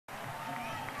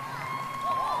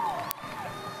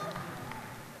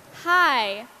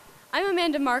Hi, I'm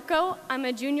Amanda Marco. I'm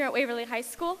a junior at Waverly High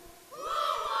School.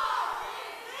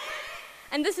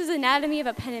 And this is Anatomy of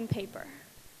a Pen and Paper.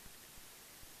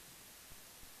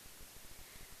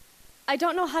 I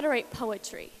don't know how to write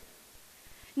poetry.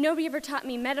 Nobody ever taught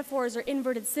me metaphors or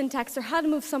inverted syntax or how to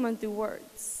move someone through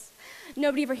words.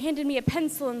 Nobody ever handed me a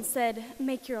pencil and said,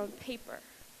 make your own paper.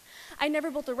 I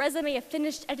never built a resume of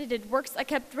finished, edited works. I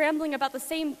kept rambling about the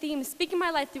same themes, speaking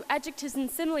my life through adjectives and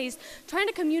similes, trying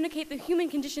to communicate the human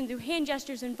condition through hand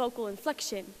gestures and vocal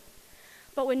inflection.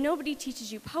 But when nobody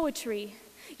teaches you poetry,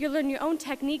 you learn your own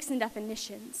techniques and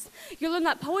definitions. You learn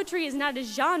that poetry is not a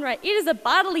genre, it is a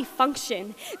bodily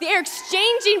function. The air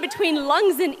exchanging between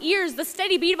lungs and ears, the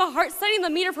steady beat of a heart setting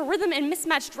the meter for rhythm and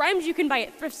mismatched rhymes you can buy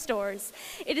at thrift stores.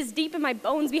 It is deep in my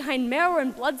bones, behind marrow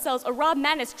and blood cells, a raw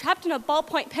madness trapped in a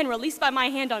ballpoint pen released by my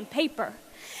hand on paper.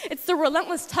 It's the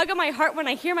relentless tug of my heart when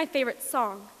I hear my favorite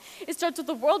song. It starts with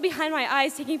the world behind my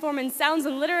eyes, taking form in sounds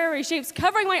and literary shapes,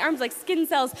 covering my arms like skin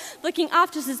cells, flicking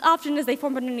off just as often as they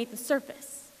form underneath the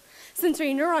surface.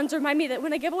 Sensory neurons remind me that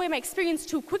when I give away my experience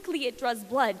too quickly, it draws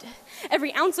blood.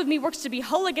 Every ounce of me works to be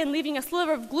whole again, leaving a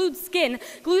sliver of glued skin,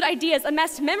 glued ideas,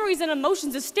 amassed memories and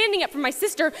emotions of standing up for my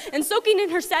sister and soaking in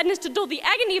her sadness to dull the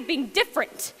agony of being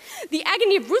different. The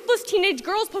agony of ruthless teenage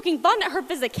girls poking fun at her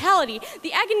physicality.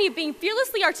 The agony of being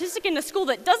fearlessly artistic in a school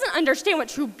that doesn't understand what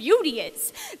true beauty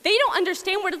is. They don't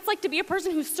understand what it's like to be a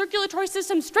person whose circulatory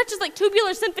system stretches like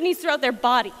tubular symphonies throughout their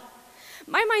body.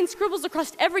 My mind scribbles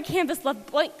across every canvas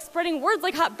left blank, spreading words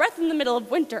like hot breath in the middle of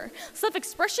winter.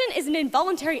 Self-expression is an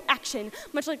involuntary action,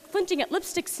 much like flinching at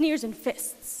lipstick sneers and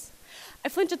fists. I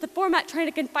flinch at the format trying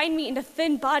to confine me into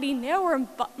thin body, narrower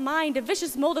mind, a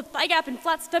vicious mold of thigh gap and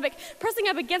flat stomach, pressing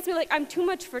up against me like I'm too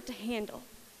much for it to handle.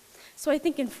 So I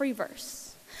think in free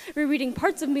verse, rereading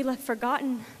parts of me left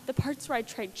forgotten, the parts where I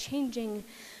tried changing,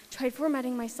 tried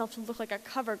formatting myself to look like a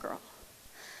cover girl.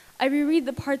 I reread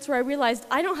the parts where I realized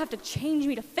I don't have to change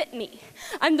me to fit me.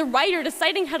 I'm the writer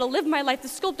deciding how to live my life, the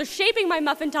sculptor shaping my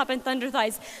muffin top and thunder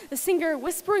thighs, the singer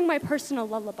whispering my personal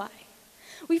lullaby.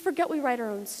 We forget we write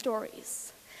our own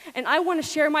stories. And I want to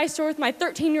share my story with my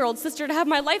 13-year-old sister, to have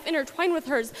my life intertwined with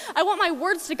hers. I want my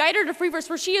words to guide her to free verse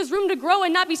where she has room to grow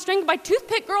and not be strangled by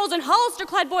toothpick girls and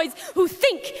Hollister-clad boys who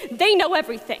think they know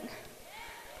everything.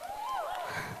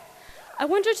 I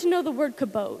want her to know the word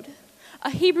kabod, a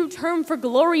Hebrew term for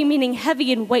glory meaning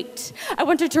heavy in weight. I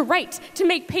want her to write, to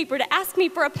make paper, to ask me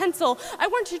for a pencil. I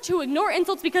want her to ignore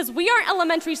insults because we aren't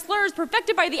elementary slurs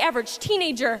perfected by the average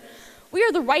teenager. We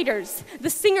are the writers, the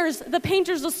singers, the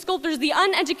painters, the sculptors, the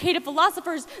uneducated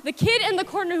philosophers, the kid in the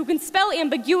corner who can spell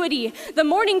ambiguity, the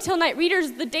morning till night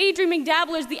readers, the daydreaming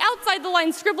dabblers, the outside the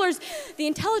line scribblers, the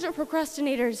intelligent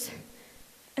procrastinators,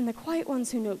 and the quiet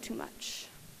ones who know too much.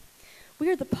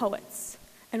 We are the poets,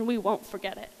 and we won't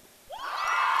forget it.